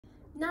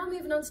Now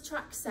moving on to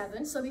track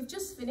 7. So we've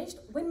just finished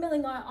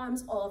windmilling our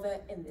arms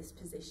over in this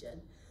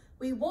position.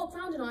 We walk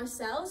round in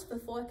ourselves for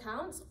 4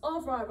 counts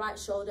over our right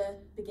shoulder,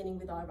 beginning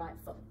with our right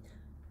foot.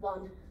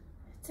 1,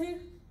 2,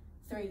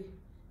 3,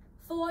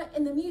 4.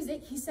 In the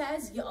music, he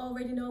says, you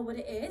already know what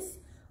it is.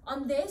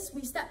 On this,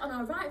 we step on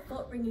our right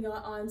foot, bringing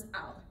our arms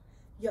out.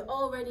 You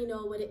already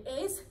know what it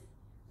is.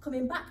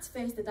 Coming back to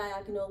face the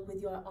diagonal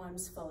with your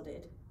arms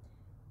folded.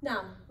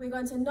 Now, we're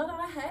going to nod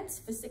our heads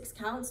for 6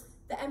 counts,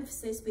 the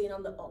emphasis being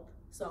on the up.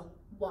 So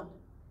 1,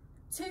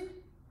 2,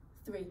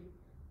 3,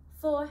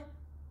 4,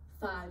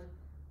 5,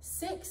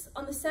 6.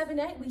 On the 7,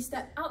 8, we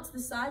step out to the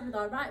side with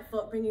our right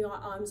foot, bringing our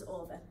arms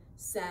over.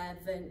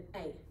 7,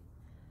 8.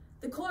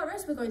 The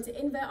chorus, we're going to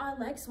invert our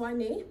legs, so our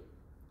knee,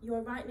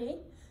 your right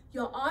knee,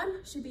 your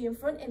arm should be in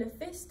front in a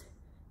fist,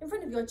 in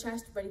front of your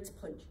chest, ready to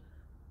punch.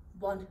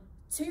 1,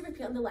 2,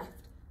 repeat on the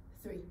left.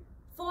 3,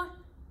 4,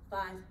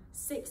 5,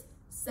 6,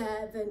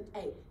 7,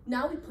 8.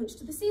 Now we punch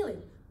to the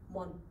ceiling.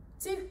 1,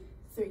 2,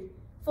 3,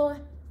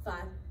 4, 5,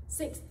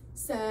 6,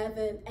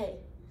 7, 8.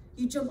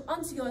 You jump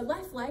onto your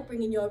left leg,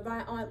 bringing your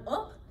right arm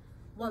up.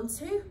 1,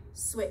 2,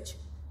 switch.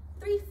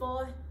 3,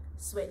 4,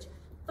 switch.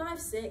 5,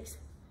 6,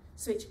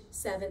 switch.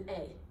 7,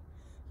 8.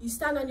 You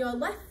stand on your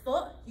left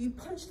foot, you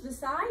punch to the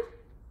side,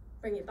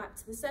 bring it back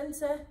to the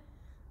center,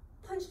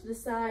 punch to the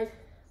side,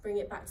 bring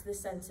it back to the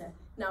center.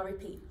 Now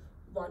repeat.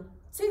 1,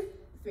 2,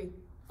 3,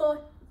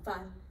 4, 5,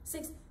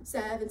 6,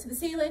 7, to the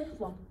ceiling.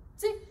 1,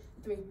 2,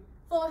 3,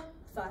 4,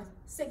 5,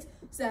 6,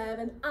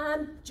 7,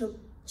 and jump,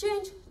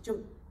 change,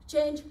 jump,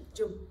 change,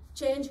 jump,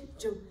 change,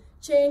 jump,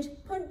 change,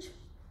 punch,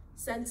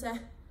 center,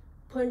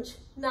 punch.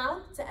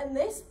 Now, to end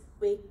this,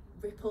 we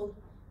ripple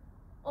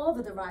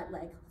over the right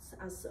leg,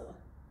 as so.